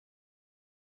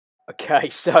Okay,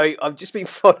 so I've just been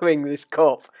following this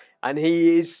cop, and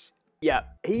he's a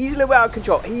little bit out of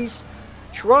control. He's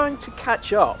trying to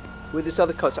catch up with this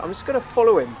other car, so I'm just going to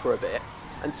follow him for a bit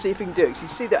and see if he can do it. So you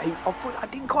see that I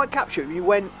didn't quite capture him. He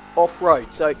went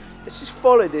off-road, so let's just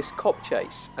follow this cop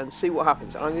chase and see what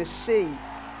happens. And I'm going to see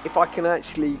if I can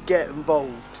actually get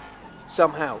involved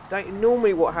somehow.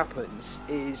 Normally what happens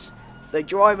is they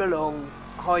drive along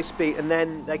high speed and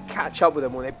then they catch up with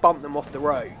them or they bump them off the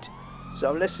road.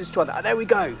 So let's just try that. Oh, there we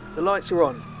go. The lights are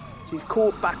on. So he's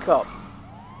caught back up.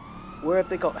 Where have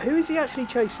they got? Who is he actually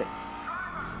chasing?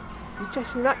 He's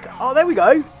chasing that guy. Oh, there we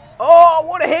go. Oh,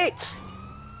 what a hit.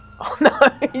 Oh,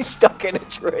 no. He's stuck in a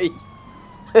tree.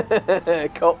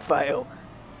 Cop fail.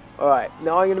 Alright,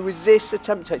 now I'm going to resist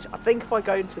attempt chase. I think if I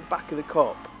go into the back of the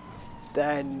cop,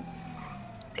 then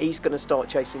he's going to start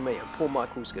chasing me and poor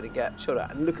Michael's going to get shot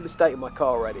at. And look at the state of my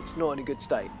car already. It's not in a good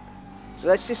state. So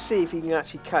let's just see if he can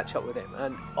actually catch up with him.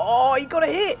 And, oh, he got a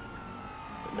hit.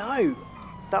 But no,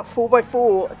 that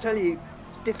 4x4, I tell you,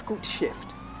 it's difficult to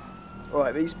shift.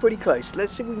 Alright, but he's pretty close.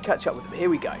 Let's see if we can catch up with him. Here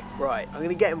we go. Right, I'm going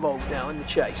to get involved now in the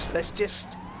chase. Let's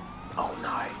just... Oh,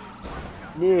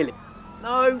 no. Nearly.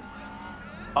 No.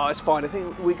 Oh, it's fine. I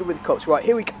think we're good with the cops. Right,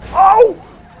 here we go. Oh!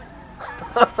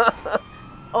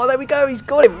 Oh, there we go. He's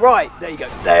got him. Right, there you go.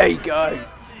 There you go.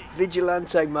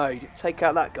 Vigilante mode. Take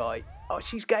out that guy. Oh,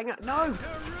 she's getting out. No.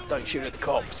 Don't shoot at the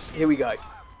cops. Here we go.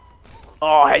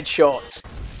 Oh, headshot.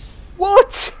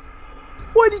 What?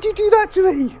 Why did you do that to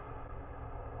me?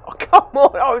 Oh, come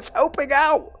on. I was helping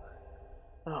out.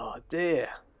 Oh, dear.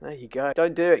 There you go.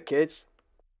 Don't do it, kids.